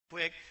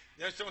quick.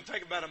 This is going to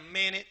take about a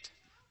minute,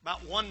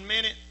 about 1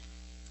 minute,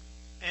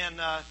 and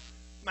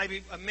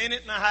maybe a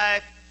minute and a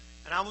half.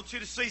 And I want you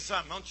to see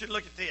something. I want you to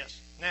look at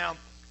this. Now,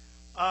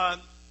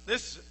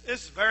 this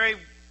is very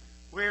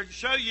weird to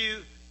show you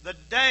the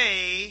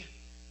day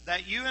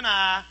that you and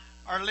I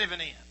are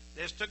living in.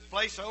 This took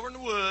place over in the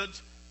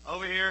woods,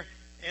 over here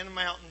in the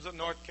mountains of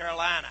North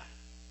Carolina.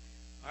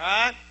 All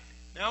right?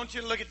 Now I want you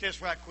to look at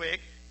this right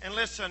quick and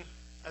listen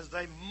as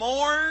they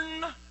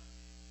mourn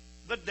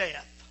the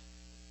death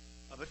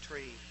of a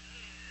tree.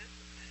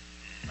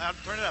 Now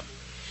turn it up.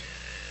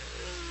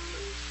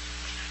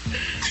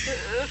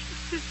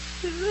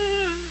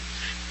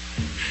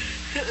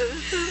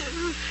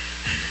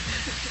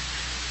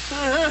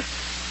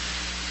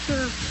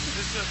 This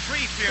is a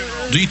tree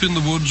funeral. Deep in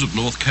the woods of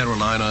North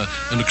Carolina,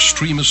 an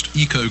extremist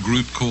eco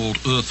group called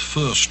Earth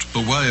First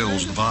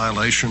bewails the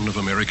violation of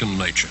American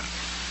nature.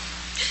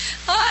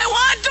 I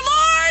want to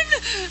mourn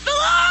the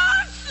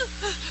loss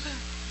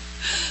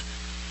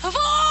of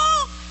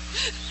all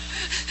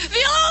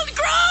the old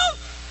growth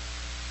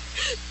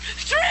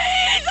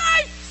trees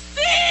I've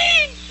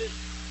seen,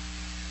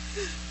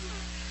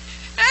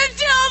 and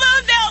tell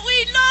them that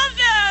we love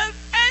them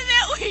and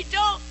that we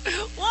don't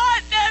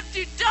want them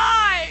to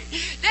die,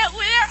 that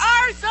there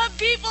are some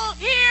people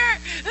here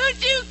who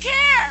do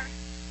care.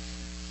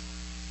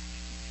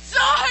 So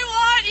I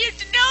want you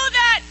to know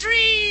that,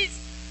 trees,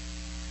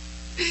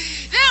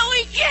 that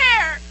we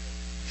care.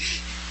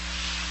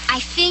 I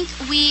think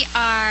we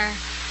are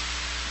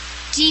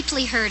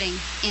deeply hurting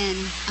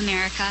in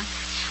America.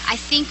 I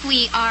think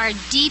we are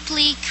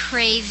deeply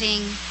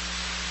craving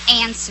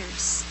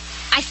answers.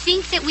 I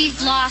think that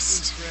we've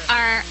lost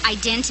our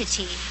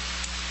identity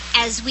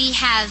as we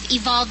have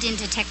evolved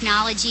into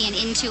technology and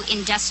into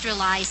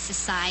industrialized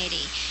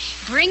society.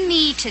 Bring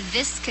me to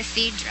this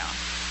cathedral.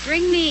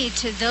 Bring me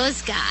to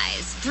those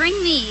guys.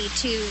 Bring me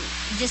to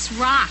this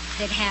rock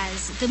that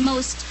has the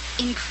most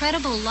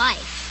incredible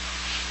life.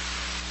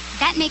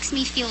 That makes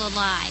me feel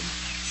alive.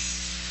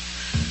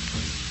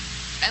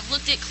 I've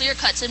looked at clear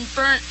cuts and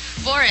burnt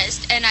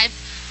forest, and I've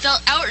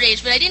felt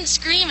outraged, but I didn't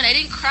scream and I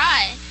didn't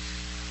cry.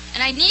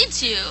 And I need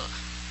to.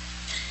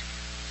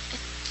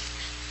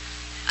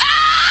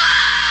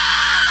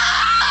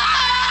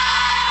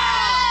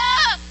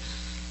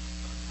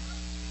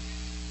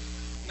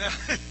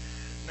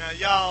 Now,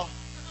 y'all,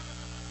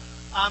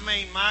 I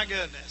mean, my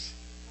goodness,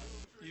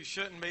 you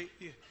shouldn't be.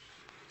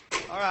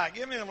 All right,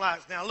 give me them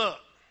lights. Now, look,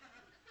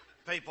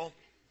 people,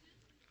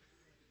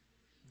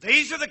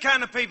 these are the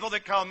kind of people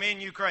that call me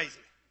and you crazy.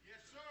 Yes,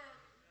 sir.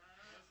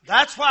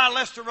 That's why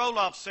Lester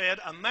Roloff said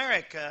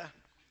America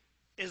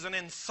is an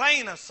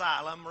insane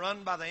asylum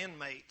run by the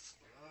inmates.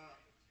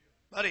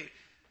 Buddy,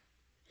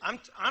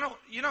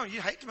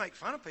 you hate to make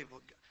fun of people,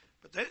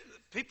 but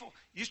people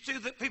used to,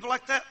 people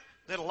like that,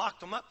 they'd have locked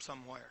them up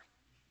somewhere.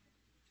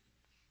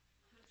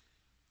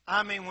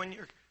 I mean, when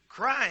you're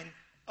crying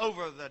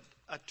over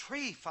a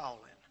tree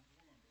falling.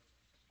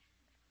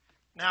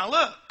 Now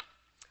look,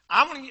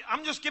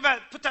 I'm just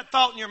put that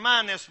thought in your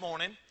mind this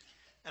morning,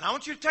 and I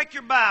want you to take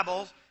your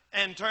Bibles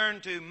and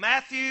turn to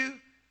Matthew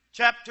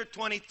chapter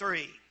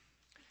 23.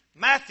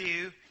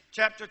 Matthew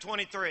chapter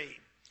 23.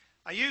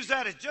 I use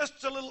that as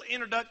just a little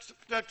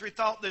introductory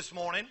thought this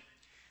morning,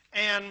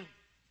 and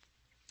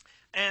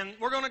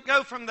we're going to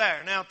go from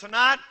there. Now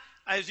tonight,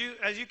 as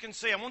you can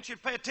see, I want you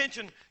to pay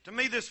attention to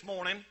me this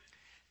morning.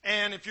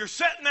 And if you're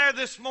sitting there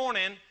this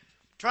morning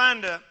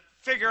trying to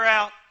figure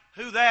out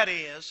who that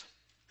is,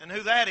 and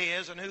who that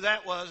is, and who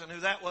that was, and who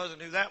that was,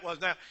 and who that was,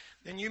 now,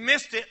 then you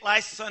missed it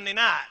last Sunday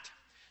night.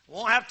 We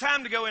won't have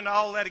time to go into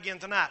all that again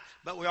tonight,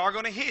 but we are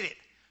going to hit it.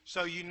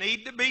 So you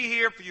need to be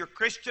here for your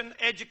Christian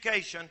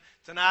education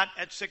tonight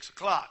at 6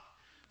 o'clock.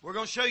 We're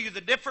going to show you the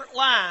different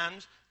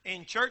lines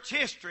in church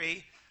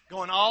history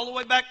going all the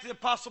way back to the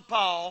Apostle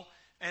Paul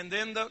and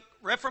then the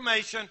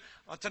Reformation.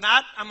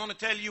 Tonight I'm going to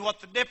tell you what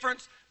the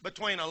difference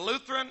between a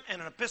Lutheran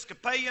and an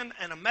Episcopalian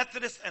and a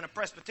Methodist and a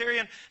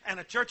Presbyterian and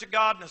a Church of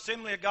God and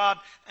Assembly of God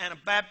and a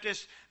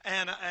Baptist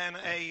and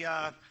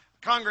a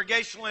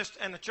Congregationalist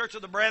and the Church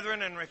of the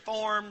Brethren and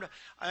Reformed.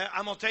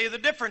 I'm going to tell you the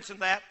difference in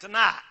that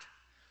tonight.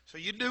 So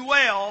you do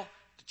well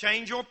to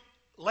change your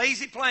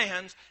lazy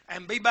plans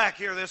and be back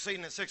here this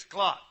evening at 6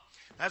 o'clock.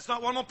 That's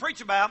not what I'm going to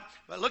preach about,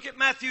 but look at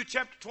Matthew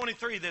chapter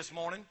 23 this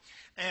morning,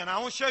 and I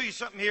want to show you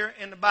something here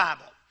in the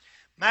Bible.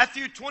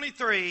 Matthew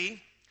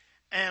 23,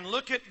 and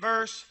look at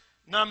verse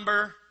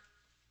number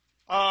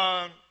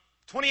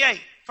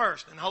 28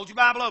 first, and hold your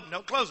Bible open.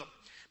 Don't close them.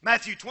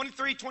 Matthew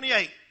 23,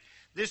 28.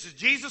 This is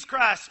Jesus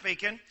Christ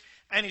speaking,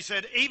 and he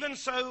said, "Even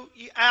so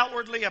ye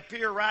outwardly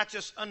appear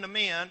righteous unto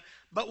men,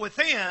 but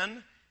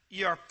within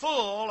ye are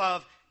full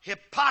of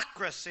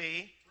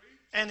hypocrisy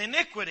and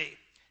iniquity."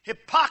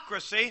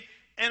 Hypocrisy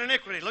and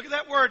iniquity. Look at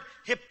that word,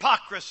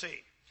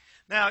 hypocrisy.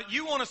 Now,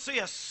 you want to see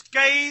a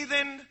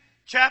scathing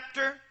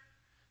chapter?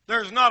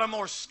 There's not a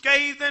more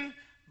scathing,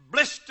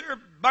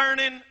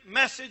 blister-burning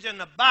message in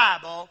the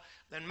Bible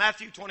than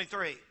Matthew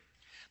 23.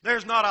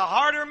 There's not a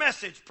harder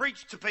message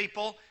preached to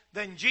people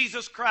than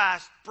Jesus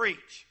Christ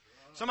preached.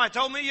 Somebody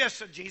told me yes,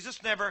 that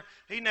Jesus never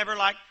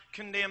like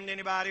condemned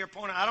anybody or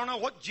pointed. I don't know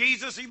what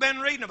Jesus you've been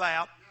reading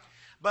about,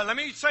 but let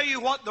me tell you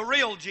what the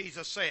real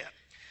Jesus said.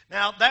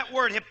 Now, that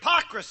word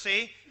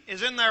hypocrisy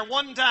is in there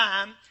one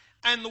time,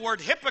 and the word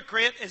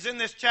hypocrite is in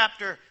this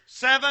chapter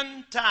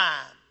 7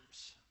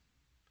 times.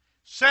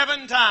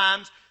 7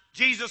 times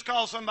Jesus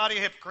calls somebody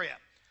a hypocrite.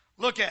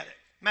 Look at it.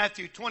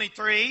 Matthew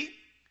 23,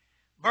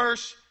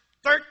 verse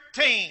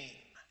 13.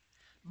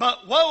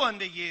 But woe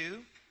unto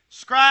you,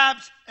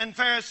 scribes and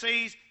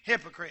Pharisees,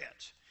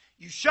 hypocrites.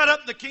 You shut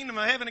up the kingdom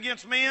of heaven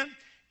against men.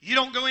 You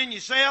don't go in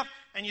yourself,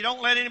 and you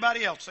don't let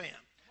anybody else in.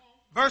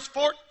 Verse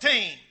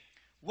 14.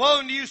 Woe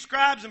unto you,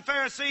 scribes and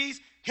Pharisees,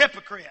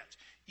 hypocrites.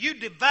 You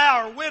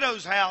devour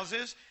widows'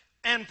 houses,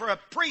 and for a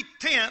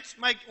pretense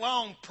make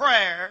long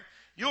prayer.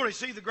 You'll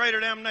receive the greater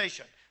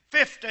damnation.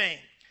 15.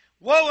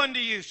 Woe unto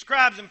you,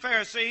 scribes and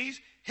Pharisees,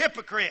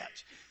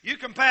 hypocrites. You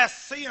can pass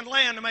sea and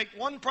land to make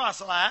one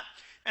proselyte,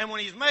 and when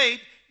he's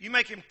made, you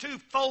make him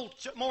 2-fold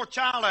more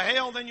child of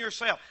hell than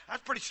yourself.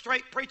 That's pretty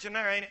straight preaching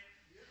there, ain't it?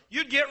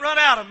 You'd get run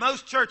out of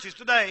most churches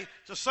today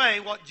to say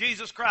what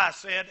Jesus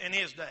Christ said in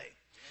his day.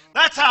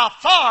 That's how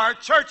far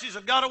churches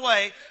have got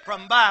away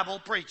from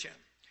Bible preaching.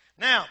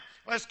 Now,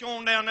 let's go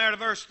on down there to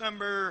verse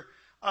number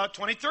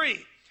 23.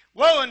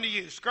 Woe unto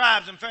you,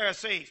 scribes and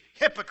Pharisees,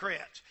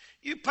 hypocrites.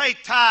 You pay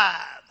tithe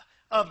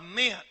of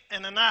mint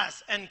and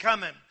anise and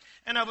cumin,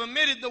 and have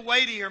omitted the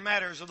weightier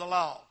matters of the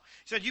law.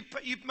 He said,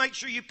 you make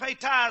sure you pay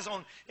tithes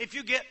on, if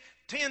you get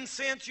 10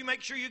 cents, you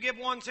make sure you give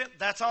 1 cent.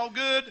 That's all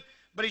good.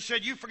 But he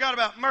said, you forgot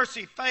about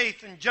mercy,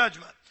 faith, and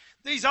judgment.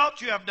 These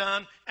ought you have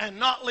done, and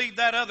not leave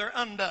that other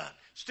undone.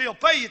 Still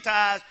pay your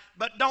tithes,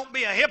 but don't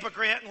be a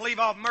hypocrite and leave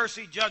off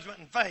mercy, judgment,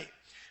 and faith.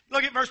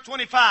 Look at verse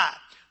 25.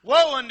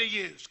 Woe unto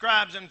you,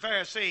 scribes and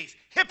Pharisees,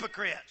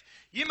 hypocrites.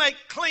 You make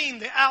clean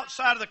the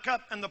outside of the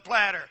cup and the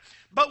platter,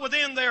 but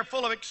within they are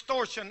full of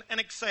extortion and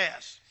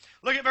excess.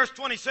 Look at verse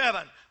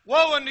 27.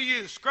 Woe unto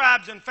you,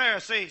 scribes and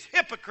Pharisees,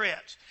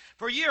 hypocrites,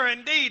 for ye are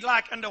indeed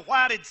like unto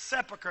whited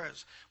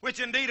sepulchres, which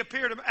indeed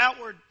appear to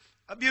outward,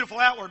 a beautiful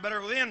outward, but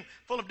are within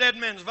full of dead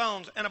men's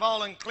bones and of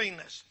all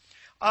uncleanness.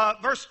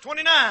 Verse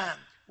 29.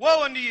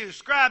 Woe unto you,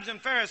 scribes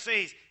and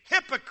Pharisees,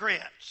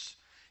 hypocrites.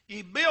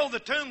 Ye build the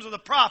tombs of the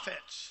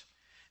prophets.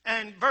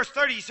 And verse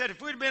 30, he said,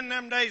 if we'd been in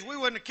them days, we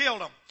wouldn't have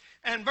killed them.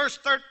 And verse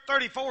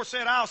 34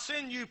 said, I'll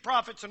send you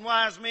prophets and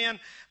wise men,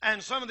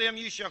 and some of them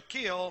you shall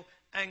kill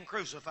and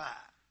crucify.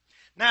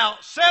 Now,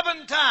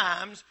 7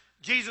 times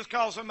Jesus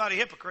called somebody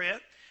hypocrite,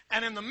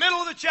 and in the middle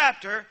of the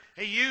chapter,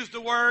 he used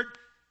the word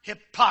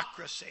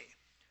hypocrisy.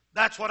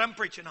 That's what I'm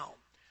preaching on.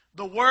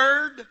 The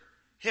word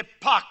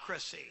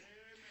hypocrisy.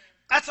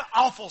 That's an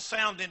awful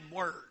sounding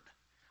word.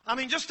 I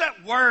mean, just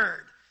that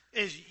word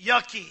is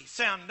yucky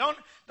sounding. Don't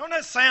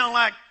that sound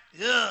like,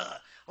 ugh,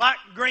 like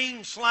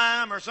green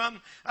slime or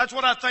something? That's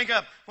what I think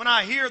of when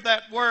I hear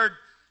that word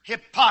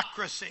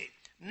hypocrisy.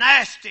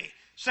 Nasty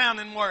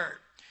sounding word.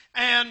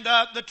 And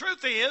the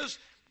truth is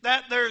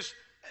that there's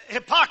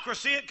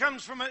hypocrisy. It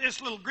comes from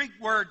this little Greek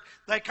word,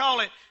 they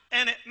call it,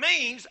 and it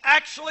means,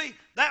 actually,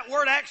 that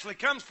word actually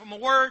comes from a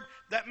word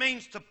that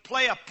means to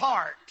play a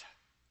part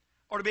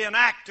or to be an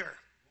actor.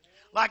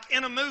 Like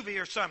in a movie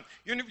or something.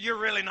 You're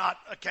really not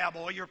a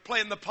cowboy. You're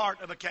playing the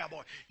part of a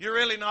cowboy. You're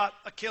really not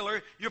a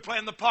killer. You're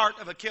playing the part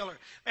of a killer.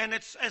 And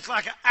it's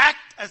like an act.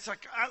 It's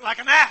like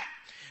an act.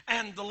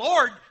 And the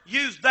Lord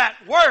used that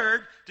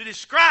word to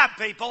describe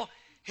people,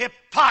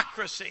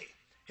 hypocrisy.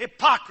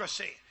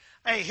 Hypocrisy.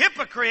 A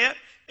hypocrite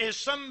is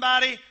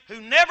somebody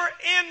who never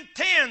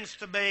intends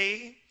to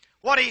be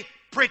what he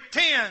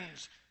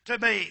pretends to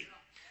be.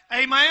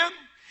 Amen?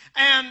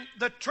 And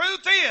the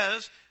truth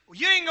is,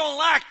 you ain't going to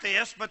like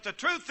this, but the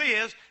truth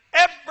is,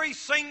 every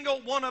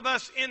single one of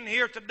us in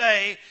here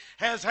today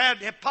has had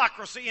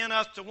hypocrisy in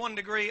us to one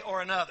degree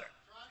or another.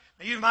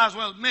 Now, you might as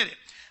well admit it.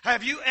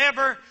 Have you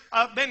ever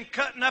been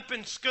cutting up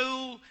in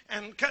school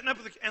and cutting up,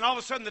 and all of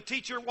a sudden the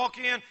teacher walk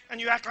in and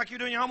you act like you're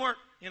doing your homework?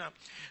 You know,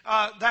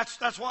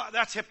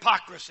 that's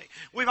hypocrisy.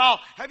 We've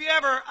all. Have you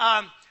ever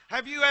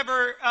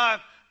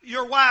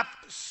your wife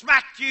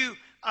smacked you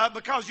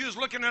because you was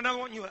looking at another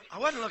one, you went, I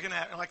wasn't looking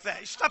at her like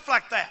that. Stuff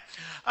like that.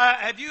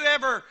 Have you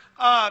ever,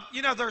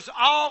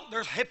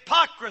 there's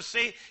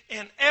hypocrisy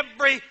in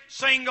every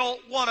single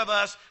one of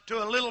us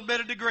to a little bit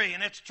of degree,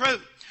 and it's true.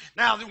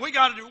 Now, we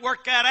got to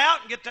work that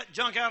out and get that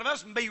junk out of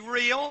us and be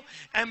real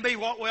and be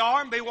what we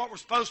are and be what we're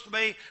supposed to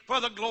be for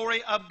the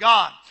glory of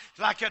God. It's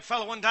like that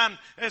fellow one time,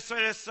 this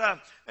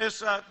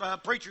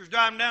preacher's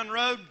driving down the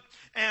road,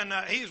 and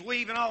he's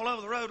weaving all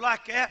over the road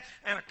like that,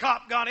 and a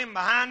cop got him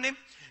behind him.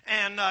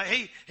 And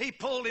he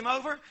pulled him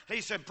over.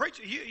 He said,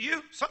 preacher,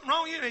 you something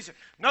wrong with you? And he said,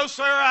 no,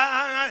 sir.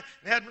 I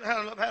had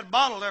a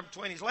bottle there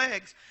between his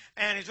legs.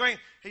 And he's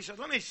drinking. He said,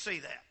 let me see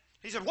that.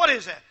 He said, what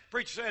is that?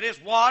 Preacher said,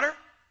 it's water.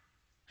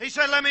 He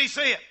said, let me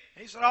see it.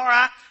 He said, all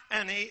right.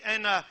 And he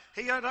held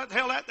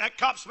that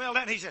cop smelled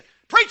that. And he said,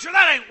 preacher,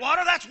 that ain't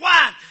water. That's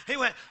wine. He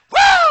went,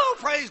 whoo,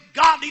 praise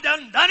God, he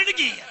done it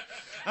again.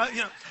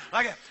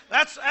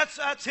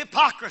 That's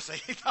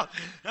hypocrisy.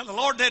 Now, the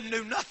Lord didn't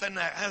do nothing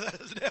there.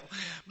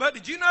 But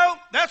did you know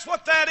that's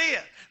what that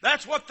is?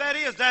 That's what that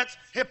is. That's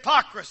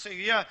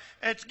hypocrisy.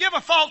 It's give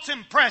a false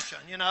impression.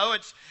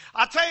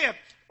 I tell you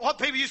what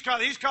people used to call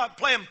it. They used to call it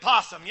playing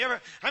possum. How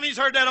many's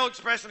heard that old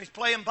expression? He's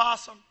playing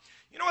possum.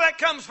 You know where that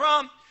comes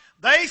from?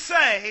 They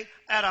say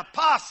at an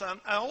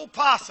old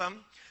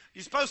possum.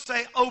 You're supposed to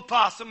say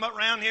opossum, but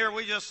around here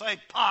we just say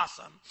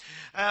possum.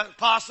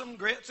 Possum,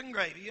 grits, and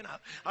gravy,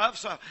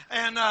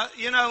 And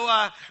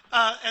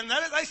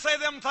they say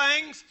them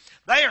things.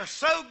 They are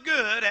so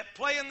good at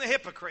playing the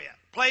hypocrite,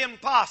 playing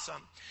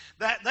possum,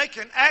 that they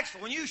can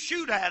actually, when you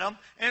shoot at them,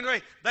 and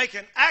they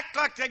can act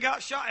like they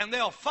got shot, and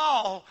they'll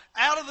fall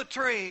out of the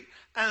tree,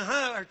 and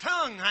their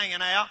tongue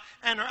hanging out,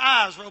 and their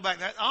eyes roll back.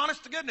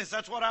 Honest to goodness,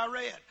 that's what I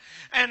read.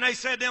 And they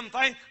said them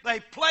things, they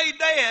play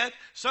dead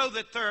so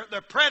that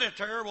their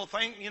predator will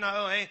think, you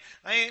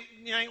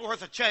ain't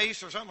worth a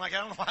chase or something like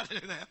that. I don't know why they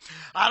do that.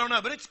 I don't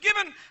know. But it's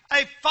given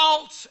a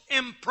false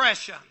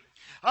impression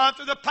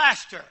to the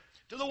pastor,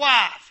 to the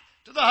wife,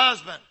 to the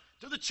husband,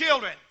 to the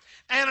children.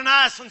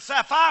 Ananias and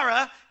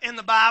Sapphira in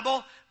the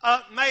Bible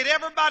made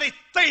everybody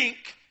think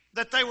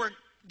that they were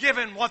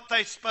given what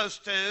they're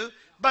supposed to,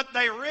 but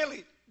they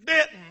really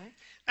didn't,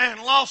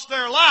 and lost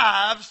their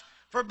lives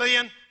for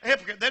being a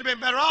hypocrite. They'd have been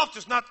better off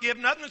just not to give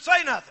nothing and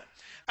say nothing,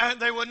 and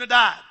they wouldn't have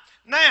died.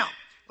 Now,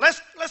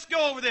 let's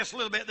go over this a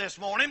little bit this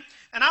morning,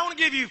 and I want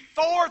to give you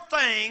 4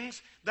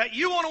 things that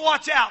you want to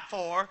watch out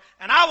for,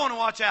 and I want to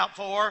watch out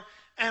for,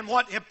 and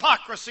what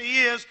hypocrisy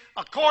is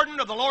according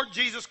to the Lord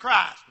Jesus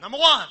Christ. Number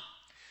 1,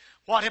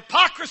 what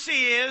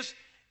hypocrisy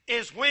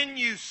is when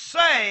you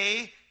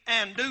say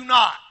and do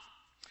not.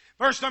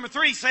 Verse number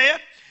 3 said,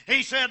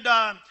 he said,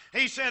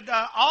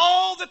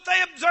 all that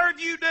they observe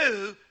you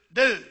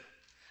do.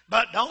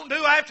 But don't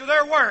do after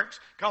their works,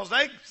 because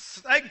they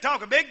can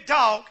talk a big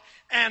talk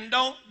and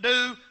don't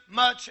do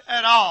much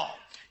at all.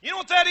 You know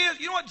what that is?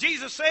 You know what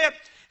Jesus said?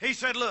 He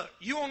said, look,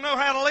 you want to know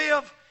how to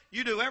live?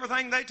 You do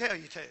everything they tell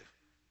you to.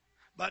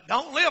 But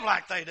don't live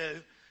like they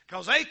do,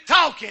 because they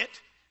talk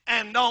it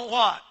and don't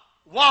what?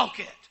 Walk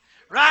it.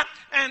 Right?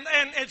 And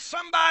it's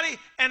somebody,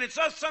 and it's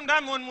us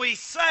sometimes when we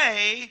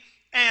say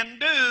and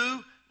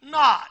do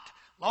not.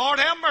 Lord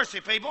have mercy,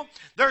 people.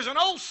 There's an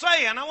old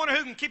saying. I wonder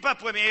who can keep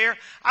up with me here.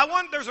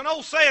 There's an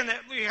old saying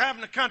that we have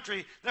in the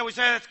country that we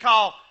say it's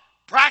called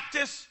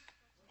practice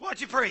what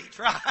you preach,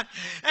 right?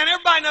 And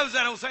everybody knows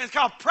that old saying. It's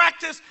called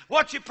practice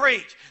what you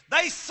preach.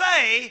 They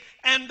say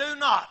and do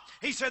not.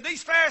 He said,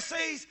 these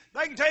Pharisees,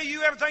 they can tell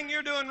you everything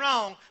you're doing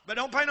wrong, but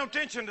don't pay no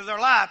attention to their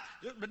life.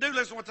 But do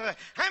listen to what they say.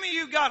 How many of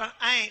you got an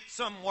aunt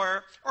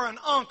somewhere or an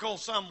uncle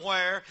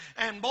somewhere,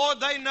 and boy,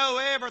 they know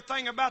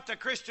everything about the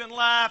Christian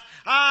life?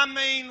 I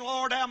mean,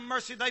 Lord have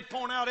mercy, they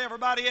point out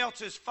everybody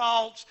else's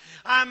faults.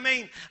 I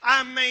mean,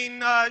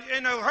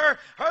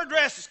 her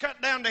dress is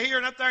cut down to here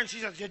and up there, and she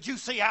says, did you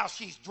see how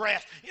she's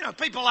dressed?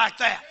 People like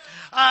that.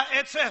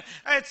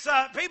 It's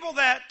people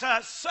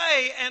that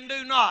say and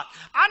do not.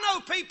 I know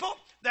people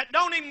that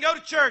don't even go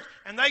to church,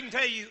 and they can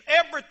tell you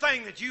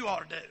everything that you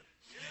ought to do.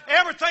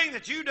 Everything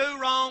that you do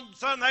wrong,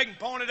 suddenly they can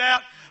point it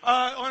out.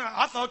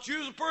 I thought you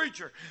was a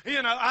preacher.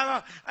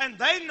 And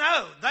they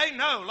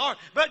know, Lord.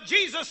 But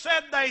Jesus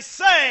said they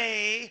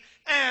say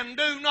and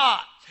do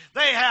not.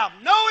 They have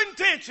no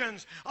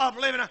intentions of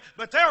living,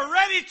 but they're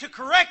ready to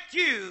correct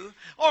you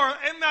or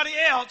anybody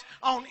else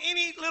on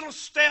any little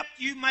step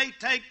you may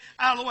take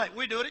out of the way.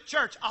 We do it at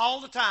church all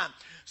the time.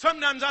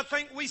 Sometimes I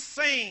think we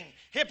sing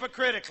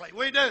hypocritically.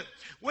 We do.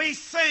 We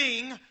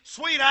sing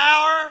Sweet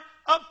Hour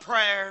of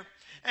Prayer,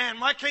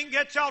 and I can't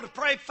get y'all to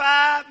pray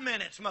 5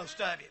 minutes,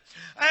 most of you.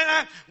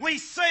 And we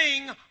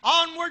sing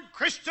Onward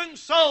Christian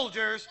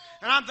Soldiers,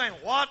 and I'm thinking,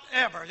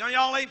 whatever.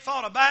 Y'all ain't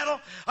fought a battle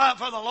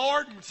for the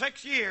Lord in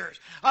 6 years.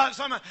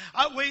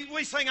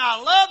 We sing,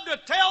 I love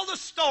to tell the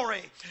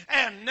story,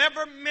 and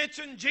never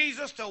mention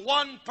Jesus to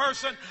one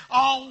person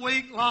all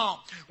week long.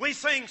 We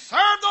sing,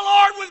 serve the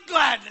Lord with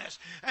gladness,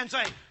 and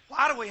say,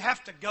 why do we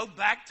have to go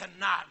back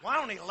tonight? Why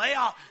don't he lay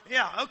off?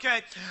 Yeah,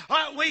 okay.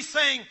 We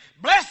sing,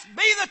 blessed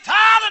be the tie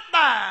that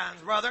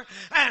binds, brother,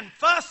 and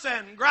fuss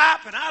and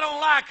gripe, and I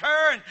don't like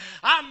her, and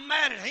I'm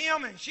mad at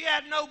him, and she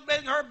had no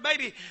business, her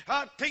baby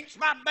pinks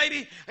my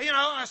baby,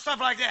 stuff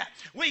like that.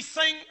 We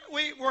sing,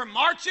 we're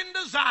marching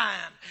to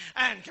Zion,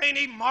 and can't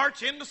even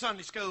march into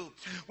Sunday school.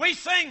 We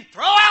sing,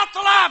 throw out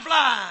the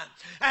lifeline,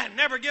 and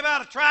never give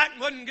out a tract,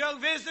 and wouldn't go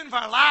visiting for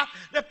life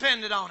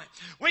depended on it.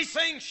 We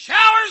sing,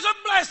 showers of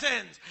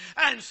blessings,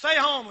 and stay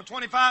home with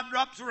 25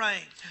 drops of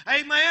rain.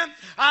 Amen?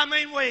 I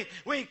mean,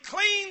 we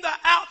clean the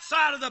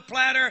outside of the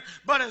platter,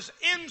 but it's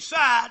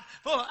inside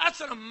full of,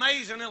 that's an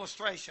amazing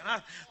illustration.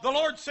 The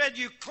Lord said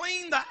you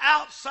clean the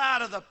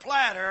outside of the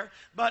platter,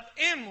 but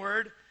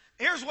inward,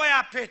 here's the way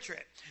I picture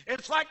it.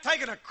 It's like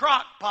taking a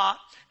crock pot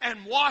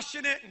and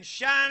washing it and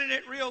shining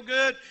it real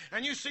good,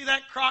 and you see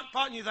that crock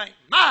pot and you think,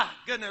 my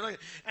goodness, look,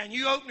 and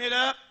you open it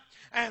up,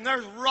 and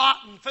there's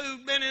rotten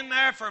food been in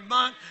there for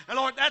months. And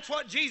Lord, that's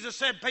what Jesus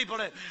said people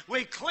do.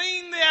 We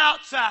clean the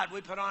outside.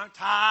 We put on a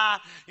tie,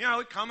 we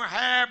comb our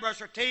hair,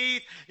 brush our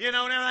teeth, and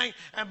everything.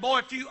 And boy,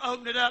 if you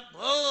opened it up,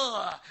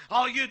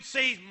 all you'd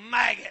see is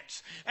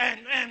maggots and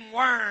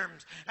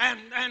worms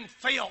and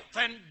filth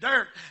and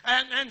dirt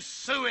and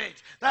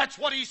sewage. That's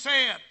what he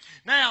said.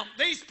 Now,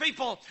 these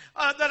people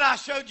that I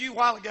showed you a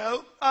while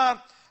ago,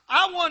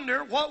 I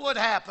wonder what would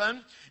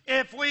happen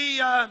if we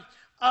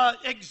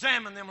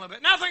examine them a little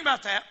bit. Now, think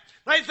about that.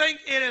 They think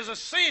it is a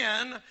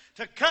sin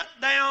to cut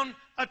down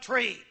a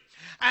tree.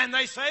 And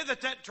they say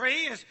that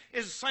tree is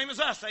the same as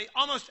us. They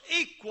almost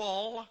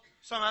equal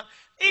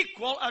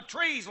a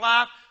tree's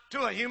life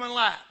to a human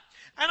life.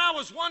 And I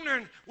was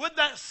wondering, would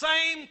that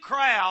same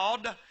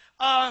crowd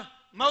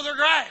mow their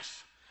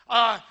grass?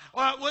 Or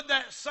would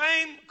that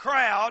same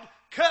crowd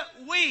cut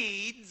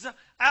weeds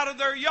out of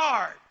their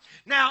yard?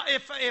 Now,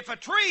 if a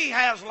tree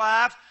has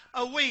life,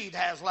 a weed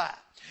has life.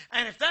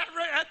 And if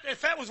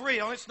that was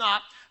real, it's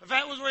not. If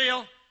that was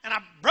real and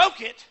I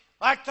broke it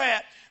like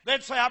that,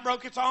 they'd say I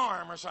broke its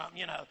arm or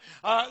something,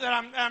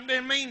 that I'm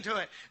being mean to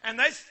it. And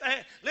they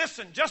say,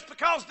 listen, just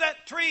because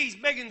that tree's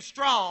big and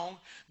strong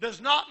does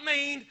not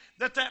mean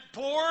that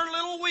poor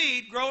little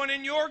weed growing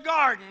in your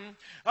garden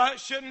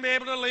shouldn't be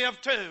able to live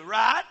too,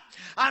 right?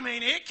 I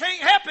mean, it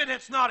can't help it.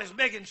 It's not as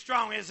big and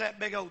strong as that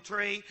big old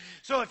tree.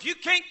 So if you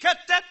can't cut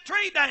that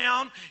tree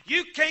down,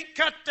 you can't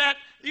cut that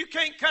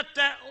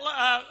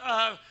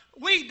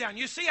weed down.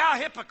 You see how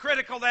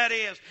hypocritical that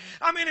is?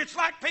 I mean, it's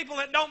like people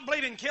that don't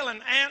believe in killing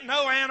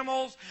no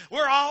animals.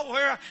 We're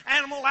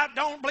animal that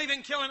don't believe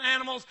in killing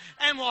animals,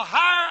 and will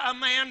hire a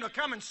man to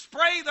come and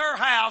spray their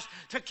house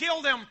to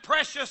kill them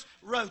precious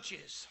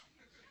roaches.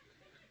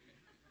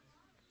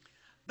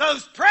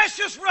 Those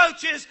precious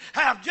roaches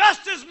have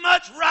just as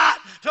much right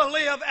to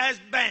live as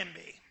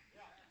Bambi.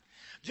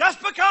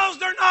 Just because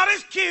they're not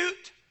as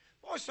cute.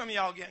 Boy, some of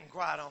y'all getting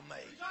quiet on me.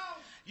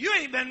 You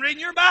ain't been reading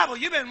your Bible.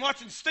 You've been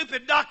watching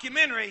stupid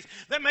documentaries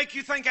that make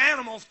you think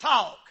animals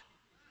talk.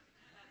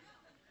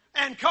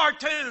 And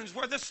cartoons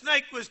where the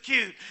snake was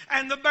cute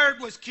and the bird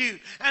was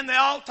cute and they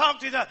all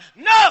talked to each other.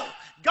 No!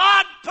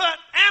 God put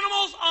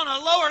animals on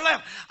a lower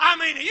level. I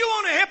mean, you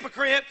want a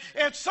hypocrite,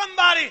 it's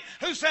somebody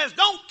who says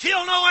don't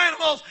kill no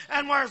animals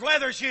and wears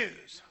leather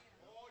shoes.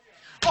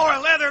 Or a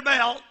leather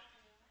belt.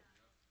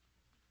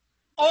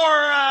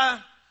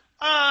 Or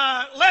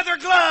leather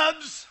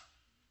gloves.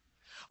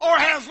 Or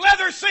has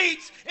leather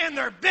seats in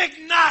their big,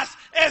 nice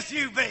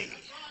SUV.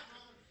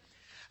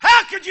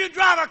 How could you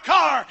drive a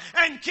car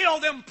and kill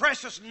them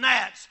precious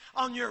gnats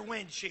on your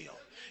windshield?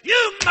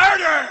 You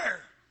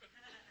murderer!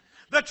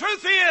 The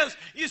truth is,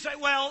 you say,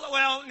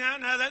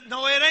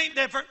 no, it ain't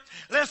different.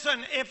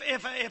 Listen,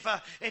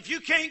 if you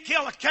can't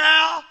kill a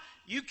cow,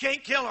 you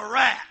can't kill a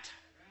rat.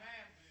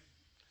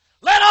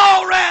 Let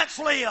all rats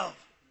live.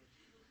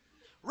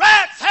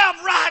 Rats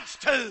have rights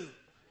too.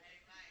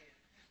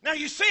 Now,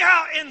 you see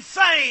how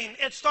insane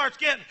it starts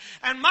getting.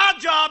 And my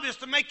job is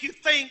to make you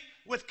think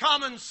with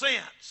common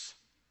sense.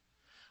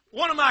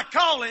 One of my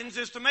callings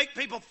is to make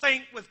people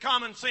think with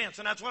common sense.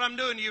 And that's what I'm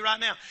doing to you right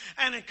now.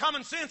 And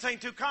common sense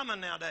ain't too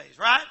common nowadays,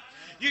 right?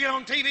 You get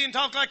on TV and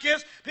talk like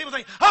this, people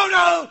think, oh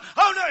no.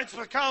 It's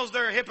because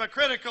they're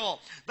hypocritical.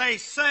 They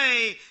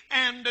say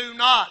and do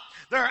not.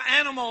 They're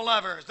animal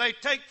lovers. They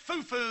take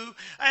foo-foo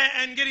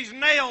and get his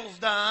nails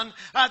done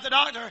at the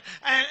doctor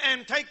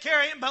and take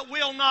care of him, but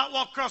will not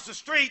walk across the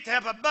street to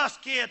have a bus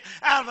kid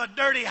out of a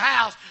dirty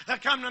house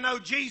that come to know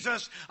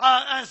Jesus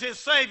as his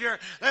Savior.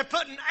 They're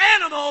putting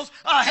animals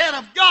ahead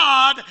of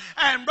God,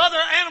 and brother,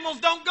 animals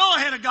don't go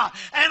ahead of God.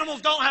 Animals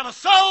don't have a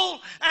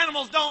soul.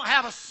 Animals don't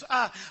have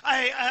a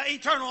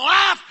eternal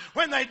life.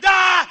 When they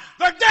die,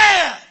 they're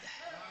dead.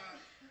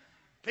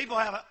 People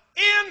have an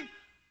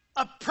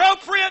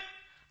inappropriate,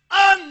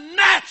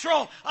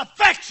 unnatural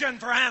affection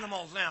for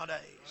animals nowadays.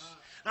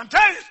 And I'm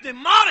telling you, it's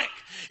demonic.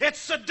 It's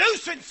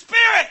seducing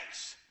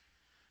spirits.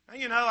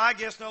 And I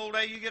guess in the old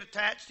days you get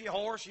attached to your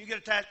horse, you get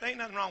attached. There ain't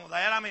nothing wrong with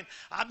that. I mean,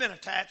 I've been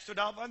attached to a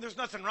dog. There's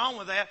nothing wrong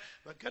with that.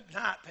 But good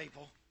night,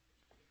 people.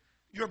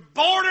 You're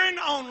bordering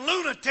on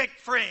lunatic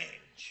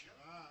fringe.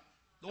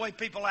 The way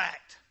people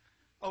act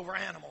over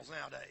animals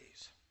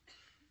nowadays.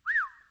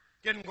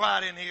 Getting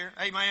quiet in here.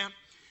 Amen.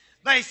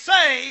 They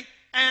say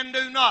and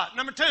do not.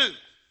 Number 2.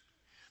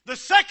 The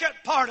second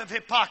part of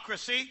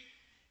hypocrisy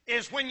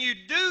is when you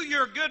do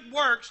your good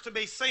works to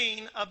be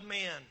seen of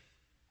men.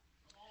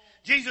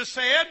 Jesus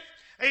said,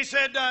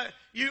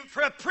 you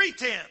for a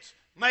pretense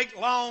make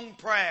long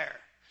prayer.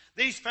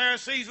 These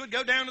Pharisees would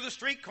go down to the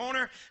street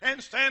corner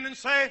and stand and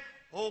say,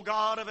 "O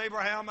God of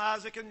Abraham,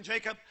 Isaac, and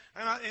Jacob,"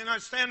 and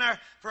I'd stand there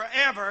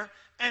forever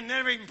and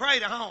never even pray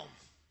to home.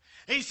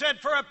 He said,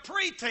 for a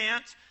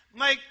pretense,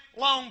 make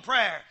long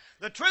prayer.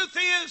 The truth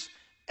is,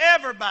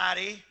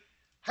 everybody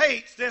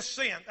hates this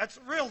sin. That's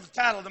the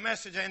title of the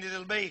message, Andy.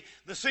 It'll be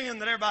the sin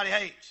that everybody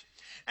hates.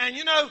 And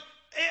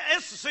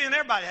it's the sin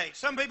everybody hates.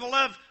 Some people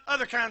love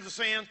other kinds of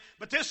sins,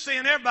 but this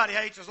sin everybody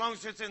hates as long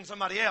as it's in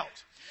somebody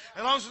else.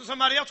 As long as it's in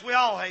somebody else, we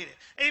all hate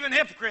it. Even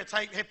hypocrites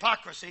hate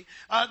hypocrisy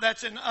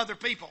that's in other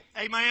people.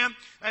 Amen?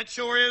 That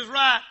sure is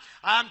right.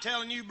 I'm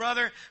telling you,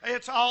 brother,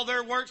 it's all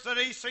their works that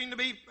these seem to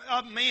be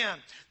of men.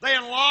 They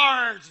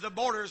enlarge the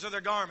borders of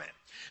their garment.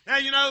 Now,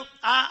 you know,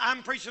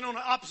 I'm preaching on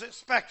the opposite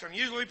spectrum.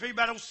 Usually people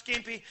about those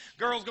skimpy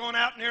girls going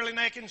out nearly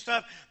naked and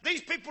stuff.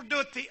 These people do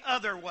it the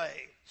other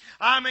way.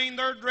 I mean,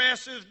 their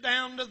dress is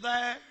down to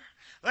there.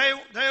 They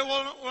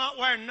will not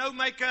wear no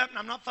makeup, and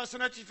I'm not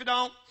fussing at you if you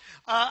don't.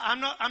 I'm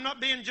not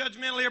being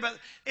judgmental here, but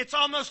it's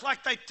almost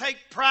like they take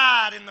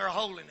pride in their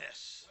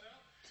holiness.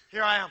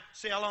 Here I am.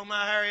 See how long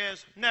my hair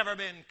is? Never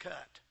been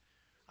cut.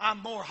 I'm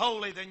more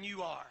holy than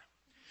you are.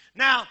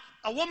 Now,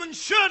 a woman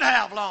should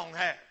have long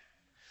hair.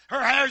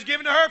 Her hair is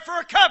given to her for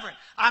a covering.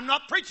 I'm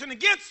not preaching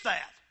against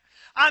that.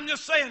 I'm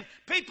just saying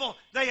people,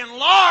 they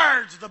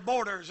enlarge the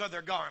borders of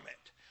their garment.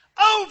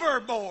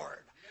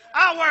 Overboard.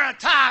 I wear a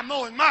tie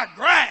mowing my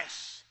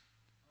grass.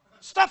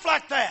 Stuff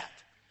like that.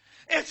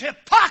 It's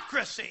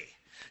hypocrisy.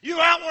 You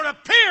outward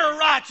appear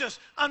righteous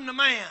unto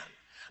man.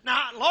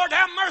 Now, Lord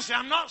have mercy,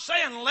 I'm not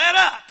saying let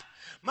up.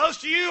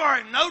 Most of you are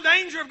in no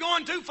danger of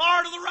going too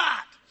far to the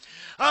right.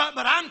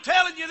 But I'm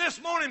telling you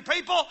this morning,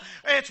 people,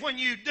 it's when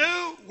you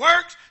do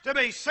works to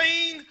be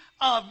seen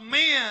of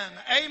men.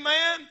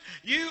 Amen?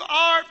 You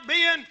are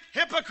being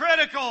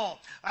hypocritical.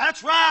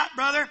 That's right,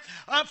 brother.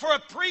 For a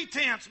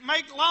pretense,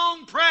 make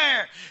long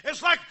prayer.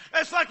 It's like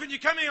when you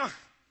come in.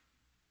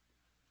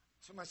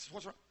 Somebody says,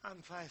 "What's wrong?"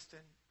 "I'm fasting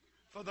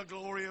for the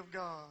glory of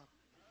God."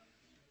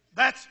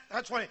 That's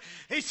what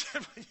he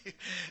said.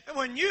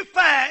 When you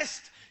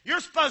fast, you're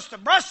supposed to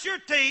brush your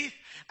teeth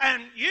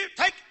and eat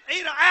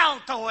an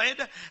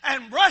Altoid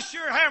and brush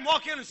your hair and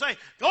walk in and say,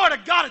 "Glory to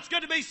God, it's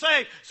good to be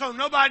saved," so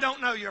nobody don't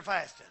know you're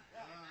fasting.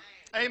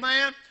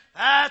 Amen?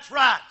 That's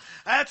right.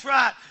 That's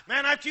right.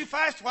 Man, after you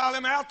fast a while,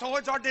 them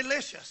Altoids are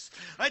delicious.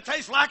 They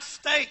taste like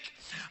steak.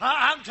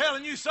 I'm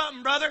telling you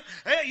something, brother.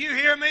 Hey, you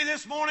hear me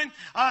this morning?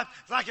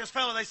 Like this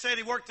fellow, they said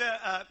he got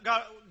a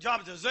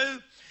job at the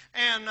zoo,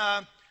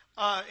 and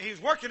he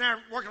was working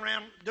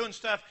around doing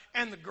stuff,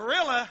 and the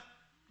gorilla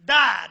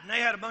died. And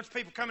they had a bunch of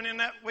people coming in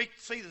that week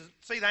to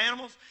see the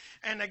animals,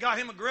 and they got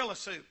him a gorilla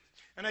suit.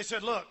 And they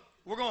said, "Look,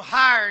 we're going to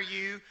hire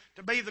you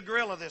to be the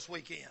gorilla this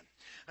weekend."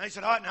 And he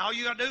said, "All right, now all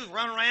you got to do is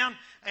run around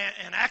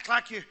and act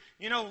like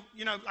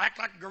act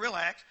like a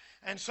gorilla acts."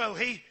 And so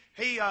he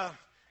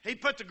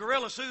put the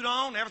gorilla suit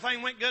on.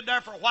 Everything went good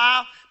there for a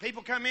while.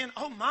 People come in.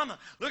 "Oh, Mama,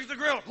 look at the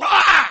gorilla!"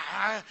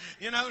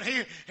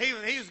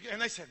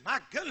 And they said, "My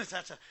goodness,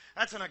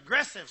 that's an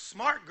aggressive,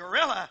 smart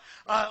gorilla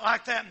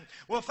like that." And,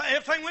 well,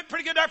 everything went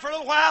pretty good there for a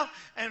little while,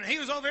 and he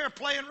was over there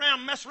playing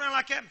around, messing around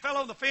like that, and fell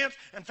over the fence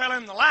and fell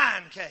in the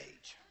lion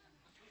cage.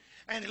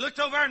 And he looked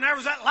over there, and there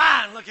was that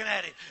lion looking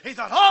at him. He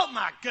thought, "Oh,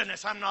 my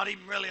goodness, I'm not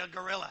even really a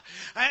gorilla."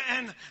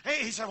 And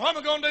he said, "What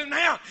am I going to do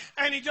now?"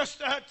 And he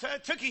just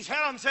took his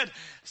head and said,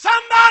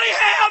 "Somebody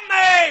help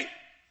me!"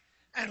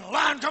 And the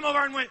lion come over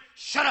and went,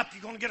 "Shut up,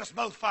 you're going to get us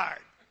both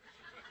fired."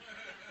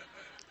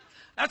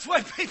 That's the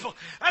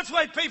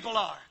way people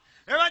are.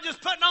 They're not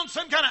just putting on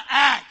some kind of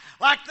act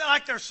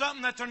like they're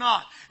something that they're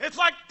not. It's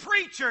like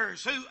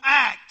preachers who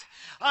act.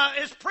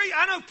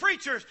 I know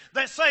preachers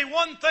that say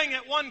one thing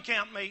at one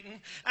camp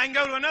meeting and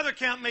go to another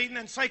camp meeting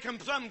and say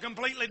something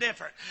completely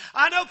different.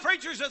 I know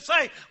preachers that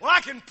say, "Well,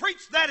 I can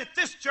preach that at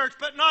this church,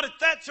 but not at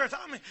that church."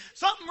 I mean,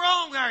 something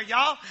wrong there,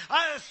 y'all.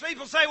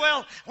 People say,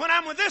 "Well, when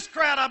I'm with this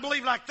crowd, I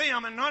believe like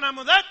them, and when I'm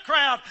with that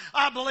crowd,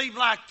 I believe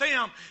like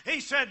them." He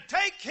said,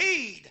 "Take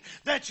heed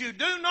that you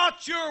do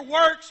not your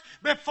works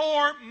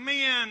before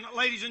men,"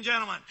 ladies and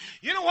gentlemen.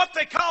 You know what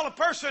they call a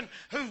person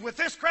who with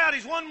this crowd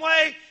is one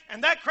way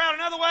and that crowd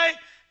another way?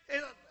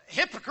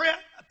 Hypocrite,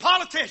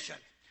 politician.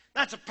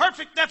 That's a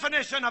perfect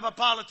definition of a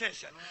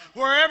politician.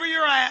 Wherever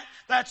you're at,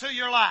 that's who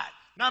you're like.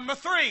 Number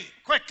three,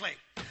 quickly.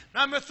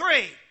 Number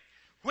three,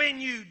 when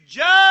you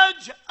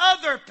judge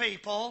other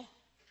people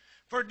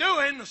for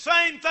doing the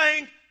same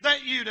thing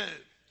that you do.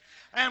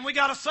 And we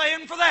got a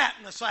saying for that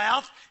in the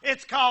South.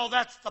 It's called,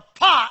 that's the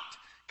pot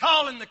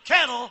calling the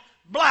kettle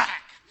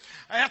black.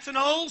 That's an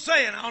old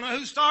saying. I don't know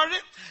who started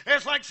it.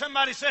 It's like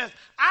somebody says,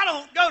 "I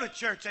don't go to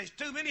church. There's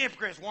too many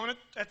hypocrites." One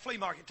at flea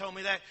market told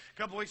me that a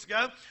couple weeks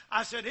ago.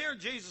 I said, "Here,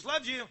 Jesus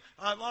loves you.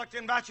 I'd like to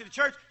invite you to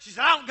church." She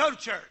said, "I don't go to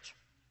church."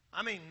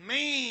 I mean,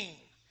 mean.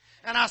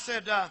 And I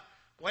said,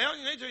 "Well,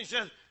 you need to." He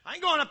said, "I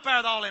ain't going up there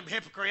with all them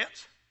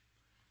hypocrites."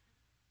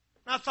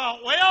 And I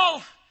thought,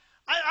 well,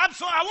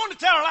 I wanted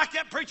to tell her like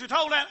that preacher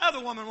told that other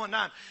woman one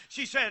time.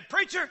 She said,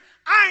 "Preacher,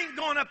 I ain't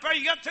going up there.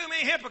 You got too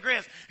many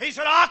hypocrites." He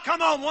said, "Oh,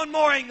 come on, one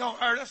more ain't going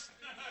to hurt us."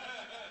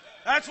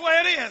 That's the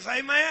way it is,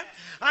 amen?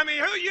 I mean,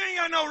 you ain't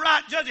got no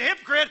right to judge a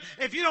hypocrite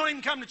if you don't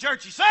even come to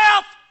church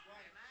yourself.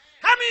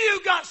 How many of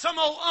you got some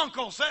old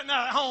uncle sitting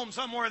at home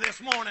somewhere this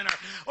morning,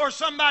 or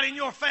somebody in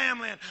your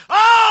family, and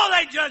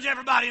they judge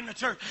everybody in the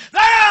church.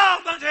 They're all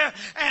a bunch of,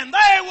 and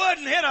they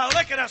wouldn't hit a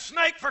lick at a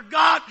snake for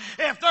God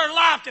if their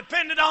life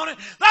depended on it.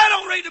 They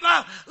don't read the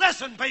Bible.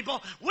 Listen,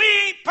 people, we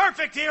ain't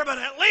perfect here, but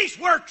at least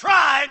we're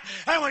trying,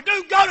 and we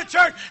do go to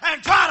church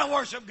and try to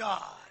worship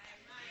God.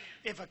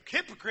 If a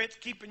hypocrite's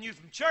keeping you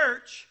from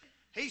church,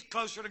 he's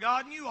closer to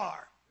God than you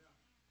are.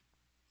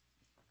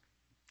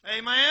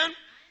 Amen?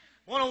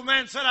 One old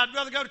man said, I'd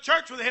rather go to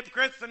church with the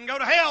hypocrites than go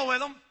to hell with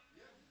them.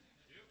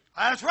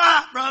 That's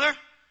right, brother.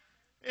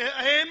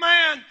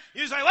 Amen.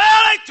 You say,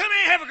 well, there's too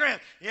many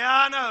hypocrites. Yeah,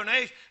 I know.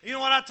 You know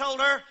what I told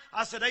her?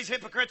 I said, these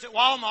hypocrites at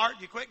Walmart,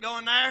 you quit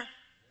going there?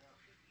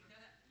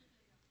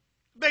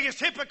 Biggest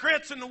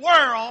hypocrites in the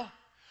world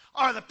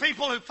are the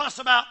people who fuss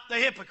about the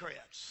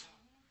hypocrites.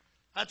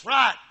 That's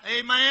right.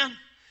 Amen.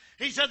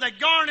 He said they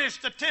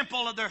garnished the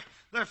temple of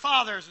their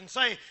fathers and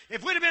say,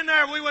 if we'd have been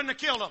there, we wouldn't have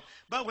killed them.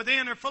 But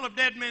within, they're full of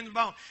dead men's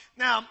bones.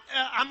 Now,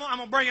 I'm going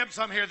to bring up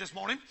something here this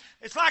morning.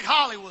 It's like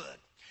Hollywood.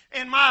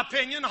 In my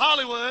opinion,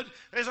 Hollywood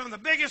is one of the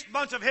biggest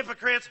bunch of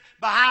hypocrites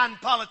behind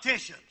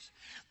politicians.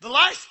 The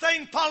last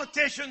thing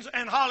politicians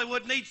and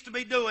Hollywood needs to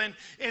be doing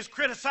is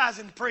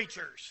criticizing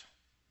preachers.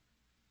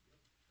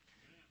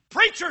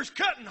 Preachers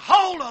couldn't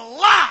hold a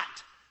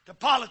lot to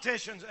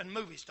politicians and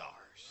movie stars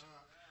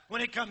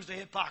when it comes to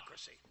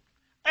hypocrisy.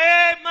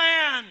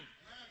 Amen.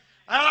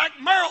 I like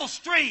Meryl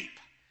Streep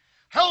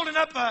holding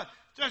up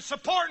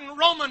supporting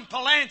Roman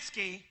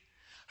Polanski,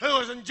 who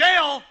was in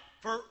jail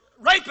for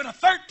raping a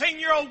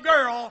 13-year-old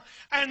girl,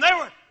 and they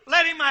were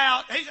let him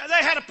out. They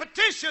had a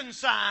petition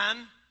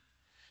sign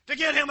to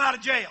get him out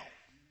of jail.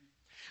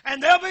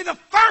 And they'll be the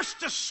first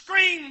to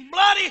scream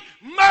bloody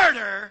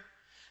murder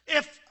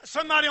if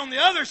somebody on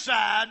the other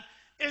side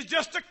is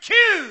just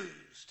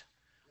accused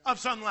of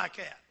something like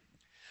that.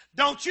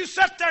 Don't you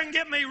sit there and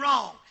get me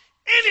wrong.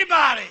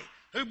 Anybody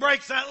who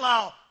breaks that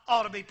law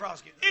ought to be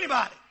prosecuted.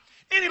 Anybody.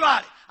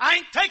 Anybody. I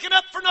ain't taking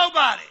up for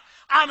nobody.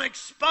 I'm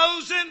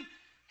exposing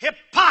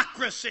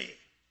hypocrisy.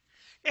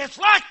 It's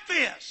like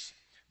this.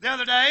 The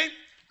other day,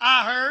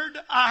 I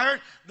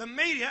heard the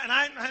media, and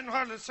I hadn't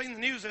hardly seen the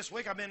news this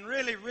week. I've been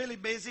really, really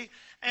busy.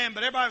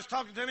 But everybody was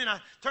talking to me, and I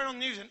turned on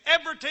the news, and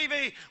every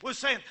TV was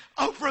saying,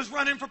 Oprah's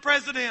running for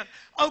president.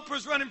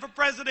 Oprah's running for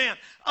president.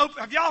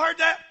 Have y'all heard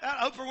that?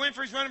 Oprah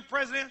Winfrey's running for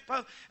president?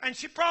 And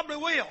she probably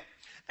will.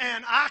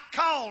 And I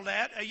called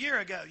that a year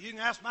ago. You can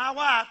ask my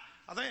wife.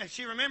 I think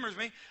she remembers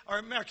me,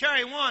 or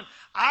Carrie won.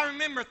 I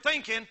remember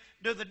thinking,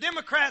 do the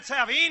Democrats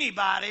have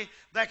anybody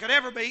that could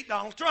ever beat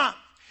Donald Trump?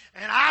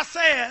 And I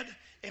said,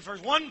 if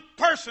there's one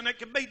person that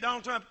could beat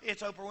Donald Trump,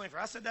 it's Oprah Winfrey.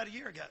 I said that a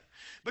year ago.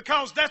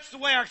 Because that's the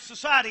way our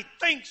society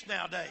thinks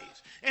nowadays,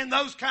 in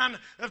those kind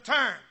of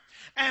terms.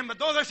 But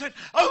though they said,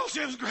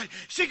 she was great.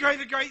 She gave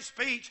a great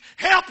speech.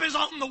 Help is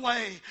on the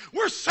way.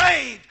 We're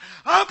saved.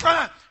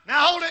 Oprah.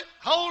 Now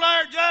hold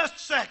there just a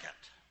second.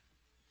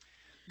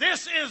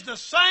 This is the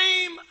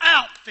same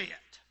outfit.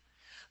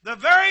 The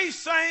very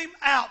same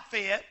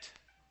outfit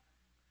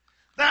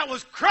that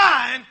was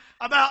crying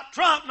about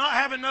Trump not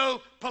having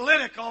no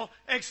political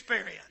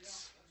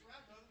experience.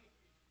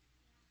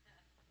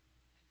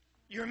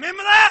 You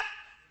remember that?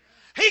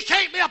 He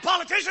can't be a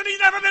politician. He's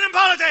never been in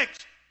politics.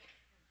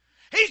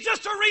 He's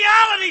just a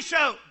reality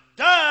show.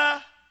 Duh.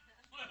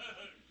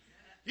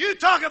 You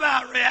talk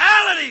about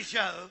reality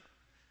show.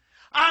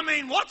 I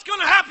mean, what's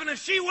going to happen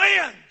if she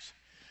wins?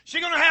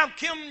 She's going to have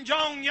Kim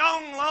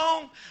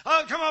Jong-un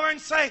come over and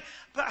say,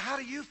 but how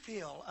do you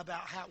feel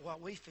about what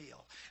we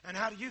feel? And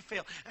how do you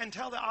feel? And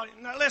tell the audience,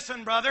 now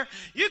listen, brother,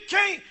 you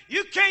can't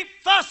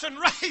fuss and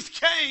raise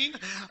Cain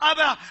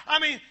about,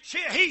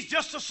 he's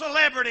just a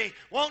celebrity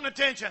wanting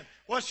attention.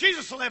 Well, she's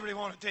a celebrity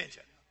wanting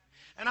attention.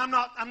 And I'm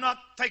not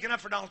taking up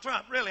for Donald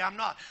Trump. Really, I'm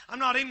not. I'm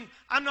not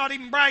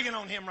even bragging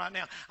on him right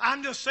now.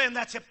 I'm just saying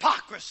that's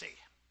hypocrisy.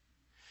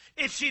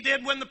 If she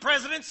did win the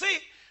presidency,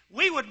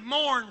 we would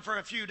mourn for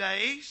a few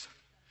days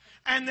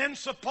and then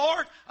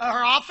support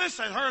her office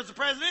and her as the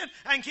president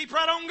and keep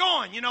right on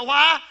going. You know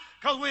why?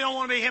 Because we don't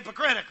want to be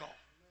hypocritical.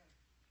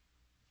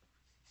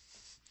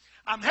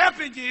 I'm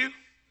helping you.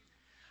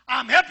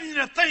 I'm helping you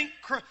to think.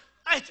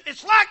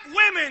 It's like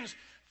women's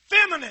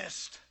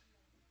feminists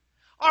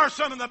are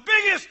some of the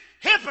biggest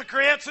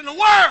hypocrites in the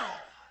world.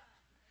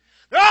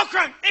 They're all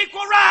crying,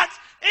 equal rights,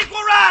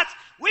 equal rights.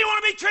 We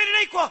want to be treated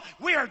equal.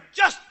 We are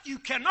just, you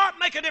cannot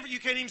make a difference. You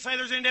can't even say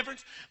there's any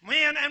difference.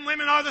 Men and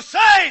women are the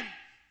same.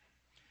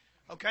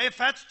 Okay, if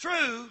that's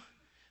true,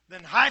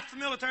 then half the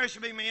military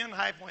should be men,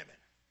 half women.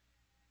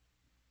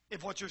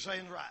 If what you're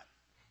saying is right.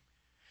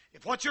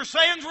 If what you're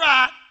saying is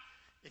right,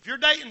 if you're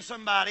dating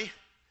somebody,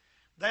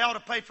 they ought to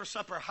pay for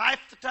supper half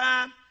the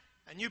time,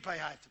 and you pay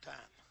half the time.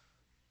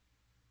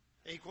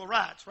 Equal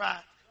rights,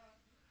 right?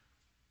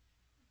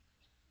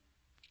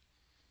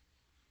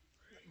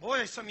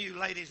 Boy, some of you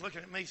ladies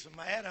looking at me so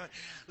mad.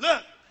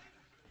 Look,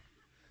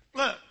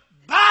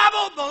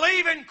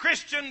 Bible-believing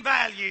Christian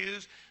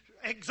values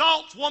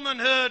exalts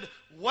womanhood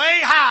way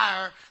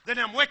higher than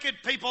them wicked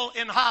people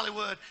in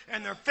Hollywood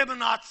and their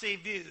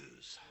feminazi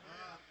views.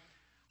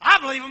 I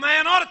believe a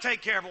man ought to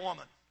take care of a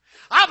woman.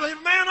 I believe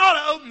a man ought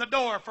to open the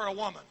door for a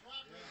woman.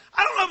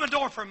 I don't open the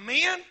door for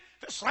men.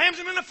 If it slams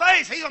him in the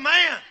face, he's a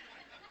man.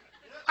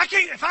 I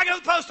can't, if I go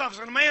to the post office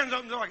and a man's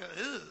open the door, I go,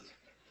 ugh.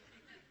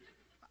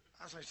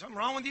 I say, something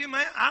wrong with you,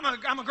 man? I'm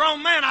a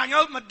grown man. I can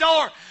open the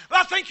door. But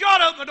I think you ought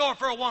to open the door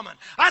for a woman.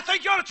 I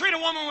think you ought to treat a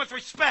woman with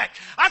respect.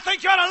 I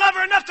think you ought to love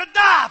her enough to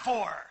die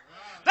for her.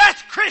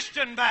 That's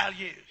Christian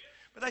values.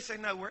 But they say,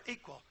 no, we're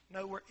equal.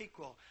 No, we're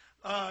equal.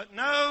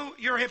 No,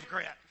 you're a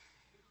hypocrite.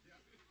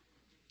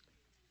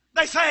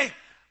 They say,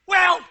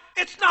 well,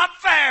 it's not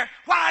fair.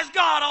 Why is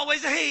God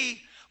always a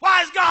he?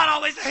 Why is God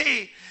always a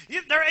he?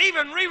 They're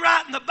even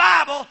rewriting the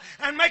Bible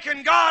and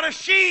making God a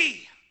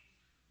she.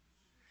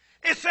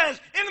 It says,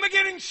 in the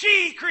beginning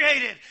she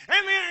created.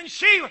 And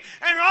she.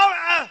 And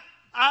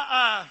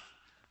I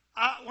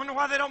wonder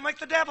why they don't make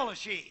the devil a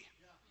she.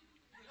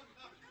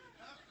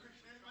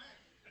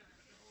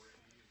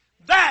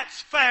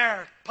 That's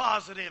fair,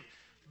 positive,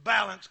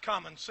 balanced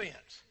common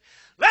sense.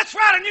 Let's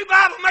write a new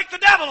Bible and make the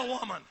devil a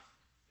woman.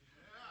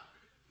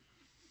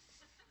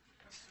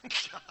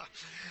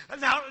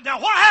 Now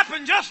what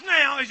happened just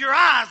now is your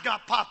eyes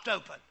got popped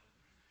open.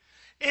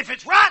 If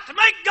it's right to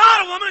make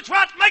God a woman, it's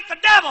right to make the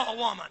devil a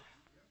woman.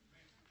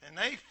 And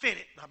they fit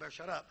it. I better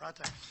shut up right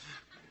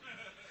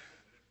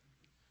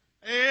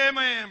there.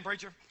 Amen,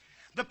 preacher.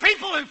 The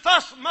people who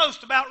fuss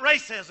most about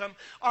racism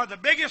are the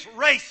biggest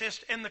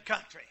racists in the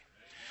country.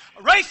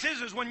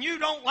 Racist is when you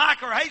don't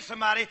like or hate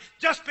somebody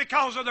just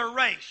because of their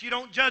race. You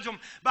don't judge them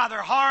by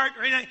their heart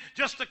or anything,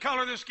 just the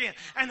color of their skin.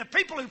 And the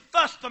people who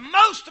fuss the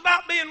most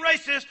about being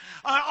racist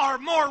are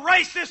more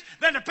racist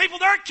than the people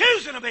they're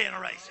accusing of being a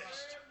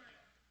racist.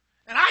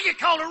 And I get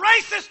called a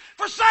racist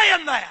for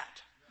saying that.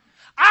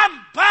 I'm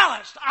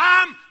balanced.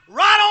 I'm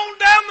right on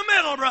down the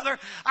middle, brother.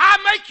 I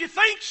make you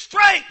think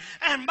straight.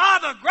 And by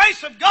the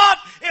grace of God,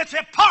 it's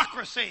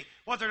hypocrisy.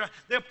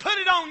 They'll put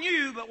it on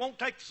you, but won't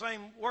take the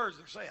same words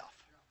themselves.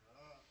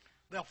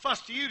 They'll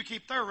fuss to you to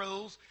keep their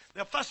rules.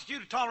 They'll fuss at you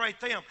to tolerate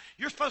them.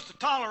 You're supposed to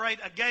tolerate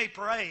a gay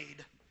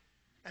parade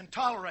and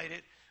tolerate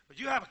it, but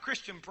you have a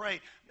Christian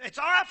parade. It's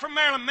all right for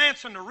Marilyn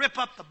Manson to rip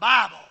up the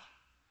Bible.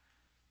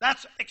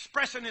 That's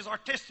expressing his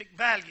artistic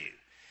value.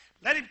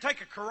 Let him take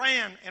a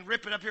Koran and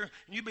rip it up here,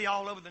 and you be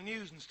all over the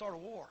news and start a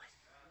war.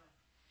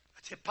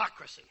 That's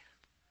hypocrisy.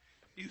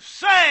 You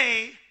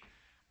say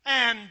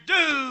and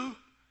do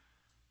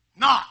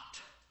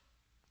not.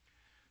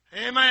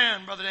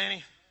 Amen, Brother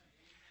Danny.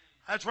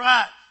 That's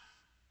right.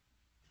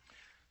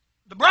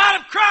 The bride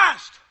of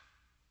Christ.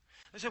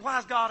 They say, why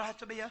does God have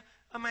to be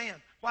a man?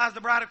 Why does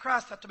the bride of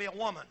Christ have to be a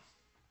woman?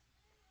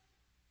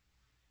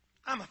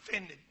 I'm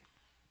offended.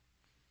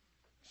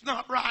 It's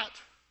not right.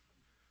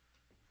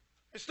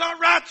 It's not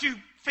right, you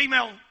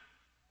female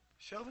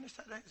chauvinist.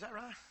 Is that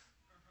right?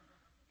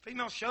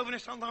 Female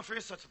chauvinist? I don't know if there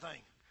is such a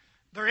thing.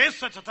 There is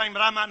such a thing,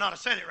 but I might not have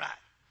said it right.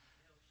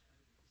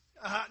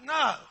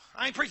 No,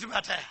 I ain't preaching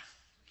about that.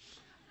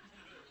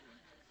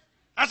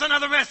 That's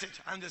another message.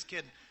 I'm just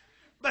kidding.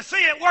 But see,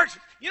 it works.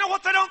 You know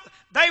what they don't?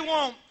 They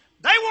want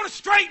to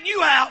straighten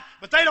you out,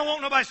 but they don't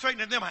want nobody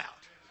straightening them out.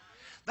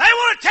 They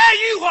want to tell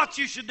you what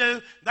you should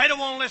do. They don't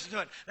want to listen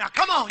to it. Now,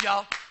 come on,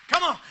 y'all.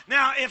 Come on.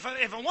 Now, if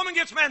a woman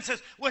gets mad and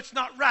says, well, it's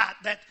not right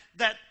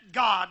that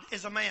God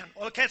is a man.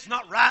 Well, okay, it's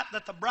not right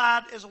that the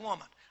bride is a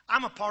woman.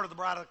 I'm a part of the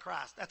bride of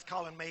Christ. That's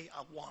calling me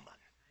a woman.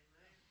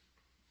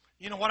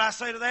 You know what I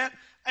say to that?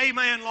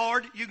 Amen,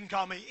 Lord. You can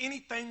call me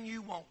anything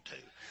you want to.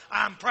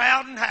 I'm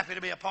proud and happy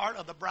to be a part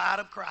of the bride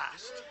of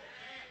Christ.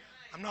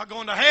 I'm not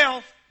going to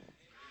hell.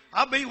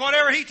 I'll be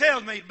whatever he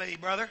tells me to be,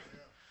 brother.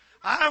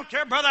 I don't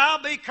care, brother.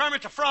 I'll be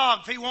Kermit the Frog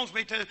if he wants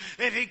me to,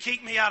 if he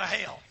keep me out of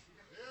hell.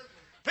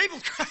 People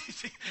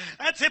crazy.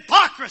 That's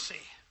hypocrisy.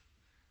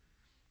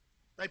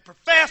 They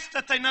profess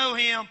that they know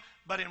him,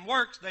 but in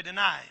works they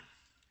deny him.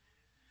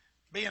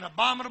 Being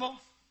abominable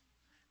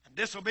and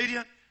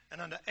disobedient and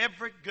unto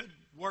every good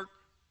work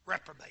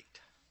reprobate.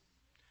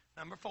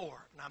 Number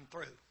 4, and I'm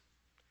through.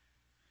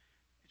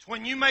 It's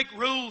when you make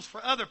rules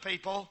for other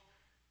people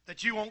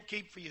that you won't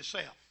keep for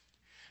yourself.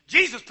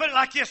 Jesus put it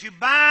like this: you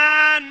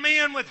bind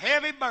men with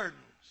heavy burdens,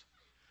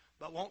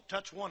 but won't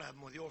touch one of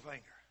them with your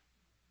finger.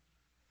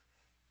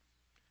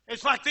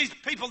 It's like these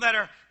people that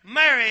are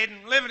married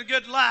and living a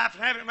good life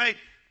and having it made,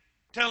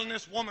 telling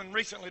this woman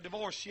recently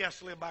divorced she has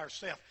to live by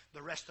herself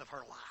the rest of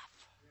her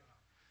life.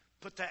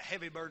 Put that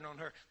heavy burden on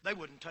her. They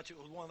wouldn't touch it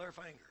with one of their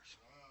fingers.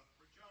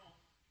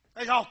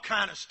 There's all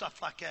kind of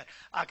stuff like that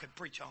I could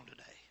preach on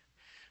today.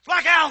 It's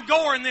like Al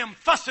Gore and them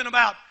fussing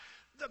about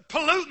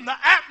polluting the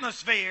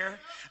atmosphere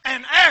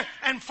and air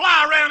and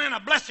fly around in a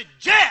blessed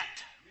jet.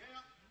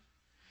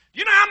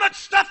 You know how much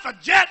stuff a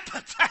jet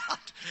puts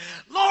out?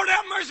 Lord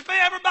have mercy,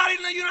 everybody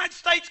in the United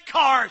States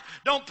cars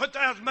don't put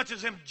out as much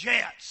as them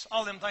jets,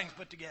 all them things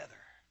put together.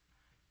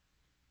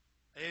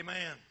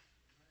 Amen.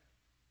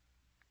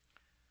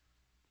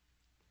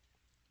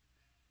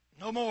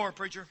 No more,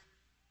 preacher.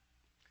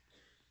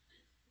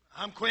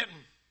 I'm quitting.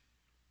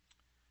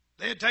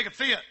 They'd take a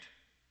fit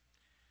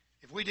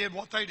if we did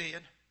what they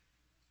did.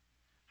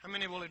 How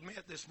many will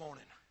admit this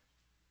morning?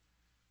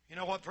 You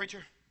know what,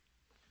 preacher?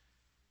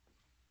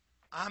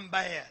 I'm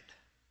bad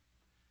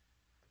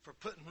for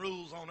putting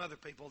rules on other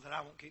people that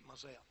I won't keep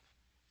myself.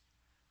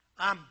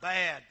 I'm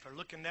bad for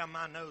looking down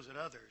my nose at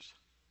others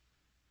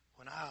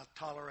when I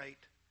tolerate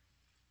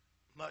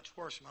much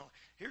worse than my own.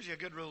 Here's a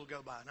good rule to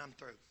go by, and I'm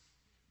through.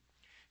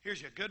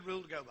 Here's a good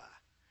rule to go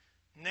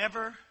by.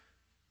 Never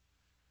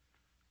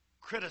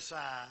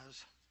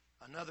criticize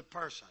another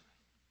person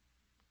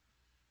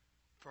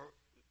for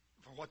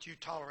what you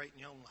tolerate in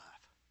your own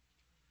life.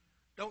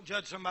 Don't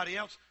judge somebody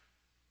else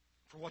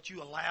for what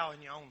you allow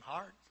in your own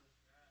heart.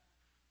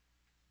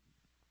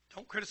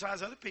 Don't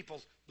criticize other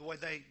people the way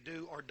they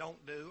do or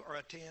don't do or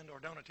attend or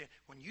don't attend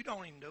when you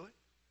don't even do it.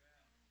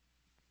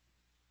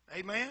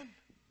 Amen?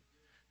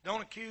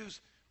 Don't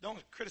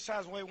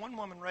criticize the way one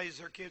woman raises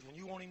her kids when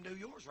you won't even do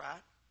yours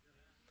right.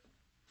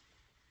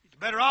 You're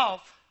better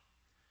off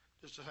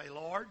just to say,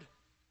 Lord,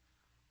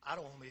 I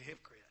don't want to be a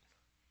hypocrite.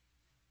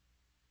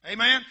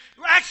 Amen?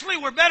 Actually,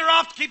 we're better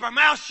off to keep our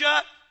mouth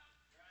shut,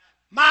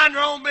 mind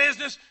our own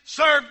business,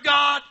 serve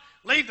God,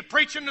 leave the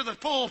preaching to the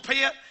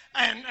pulpit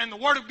and the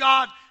Word of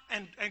God,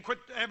 and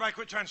everybody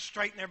quit trying to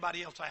straighten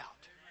everybody else out.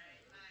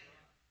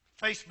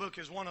 Facebook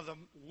is one of the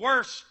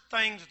worst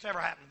things that's ever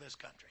happened to this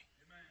country.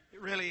 It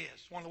really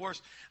is. One of the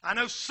worst. I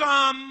know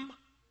some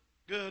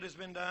good has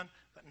been done,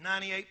 but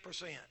 98%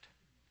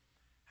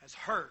 has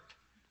hurt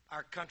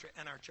our country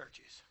and our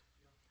churches.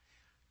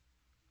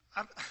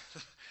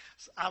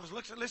 I was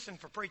listening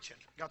for preaching.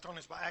 Got thrown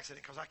this by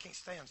accident because I can't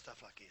stand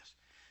stuff like this.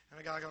 And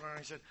a guy got on and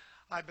he said,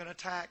 I've been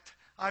attacked.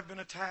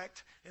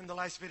 In the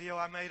last video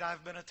I made,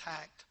 I've been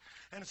attacked.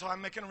 And so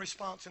I'm making a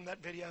response in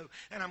that video,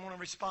 and I'm going to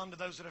respond to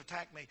those that have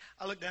attacked me.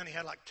 I looked down, he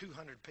had like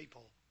 200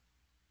 people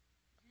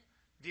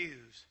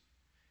views.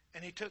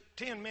 And he took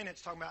 10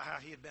 minutes talking about how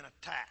he had been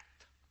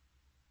attacked.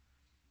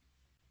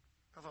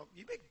 I thought,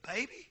 you big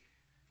baby,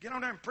 get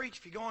on there and preach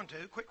if you're going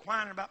to. Quit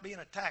whining about being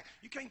attacked.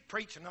 You can't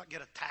preach and not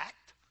get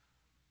attacked.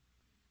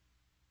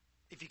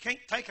 If you can't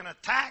take an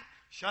attack,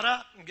 shut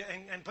up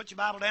and put your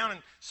Bible down and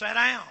sit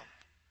down.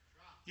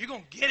 You're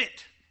going to get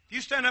it. If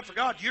you stand up for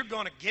God, you're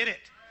going to get it.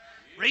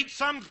 Read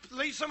some of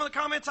the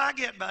comments I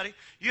get, buddy.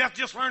 You have to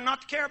just learn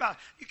not to care about it.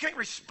 You can't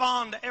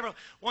respond to everyone.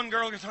 One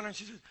girl gets on there and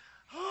she says,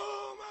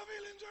 oh, my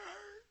feelings are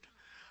hurt.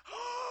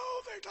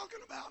 Oh, they're talking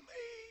about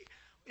me.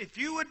 If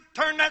you would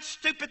turn that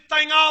stupid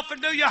thing off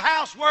and do your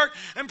housework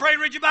and pray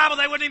and read your Bible,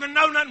 they wouldn't even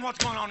know nothing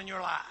what's going on in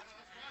your life.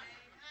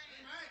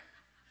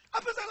 I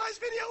put that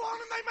last video on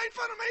and they made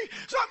fun of me,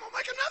 so I'm going to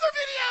make another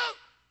video.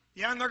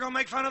 Yeah, and they're going to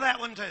make fun of that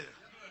one too.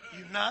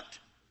 You nut.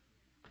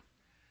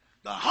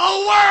 The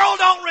whole world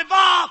don't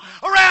revolve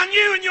around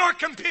you and your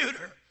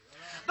computer.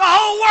 The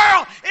whole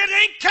world,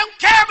 don't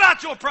care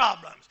about your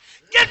problems.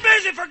 Get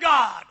busy for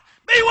God.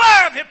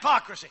 Beware of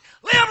hypocrisy.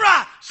 Live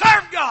right.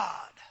 Serve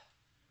God.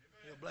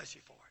 He'll bless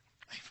you for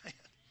it. Amen.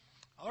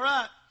 All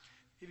right.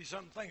 Give you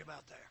something to think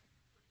about there.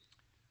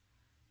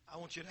 I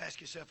want you to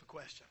ask yourself a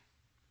question.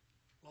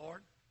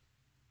 Lord,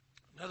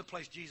 another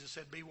place Jesus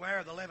said, beware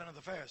of the leaven of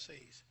the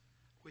Pharisees,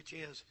 which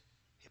is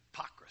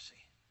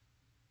hypocrisy.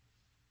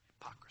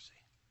 Hypocrisy.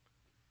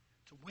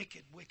 It's a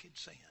wicked, wicked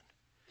sin.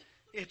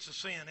 It's a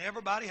sin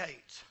everybody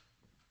hates.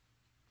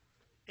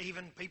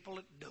 Even people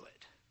that do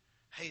it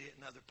hate it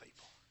in other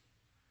people.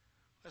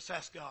 Let's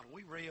ask God, are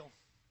we real?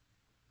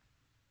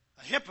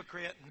 A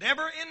hypocrite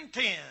never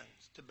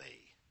intends to be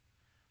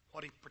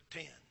what he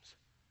pretends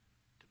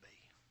to be.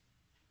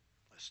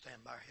 Let's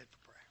stand by our head for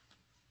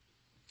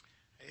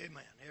prayer.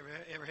 Amen.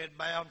 Every head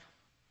bowed.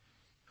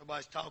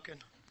 Nobody's talking.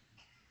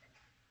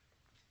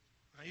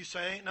 Now you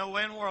say, ain't no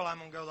way in the world I'm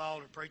going to go to the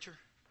altar, preacher.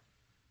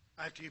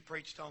 After you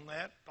preached on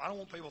that, I don't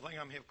want people to think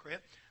I'm a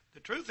hypocrite.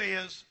 The truth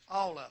is,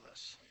 all of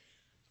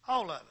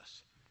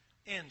us,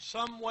 in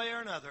some way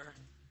or another,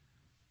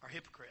 are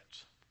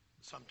hypocrites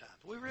sometimes.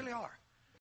 We really are.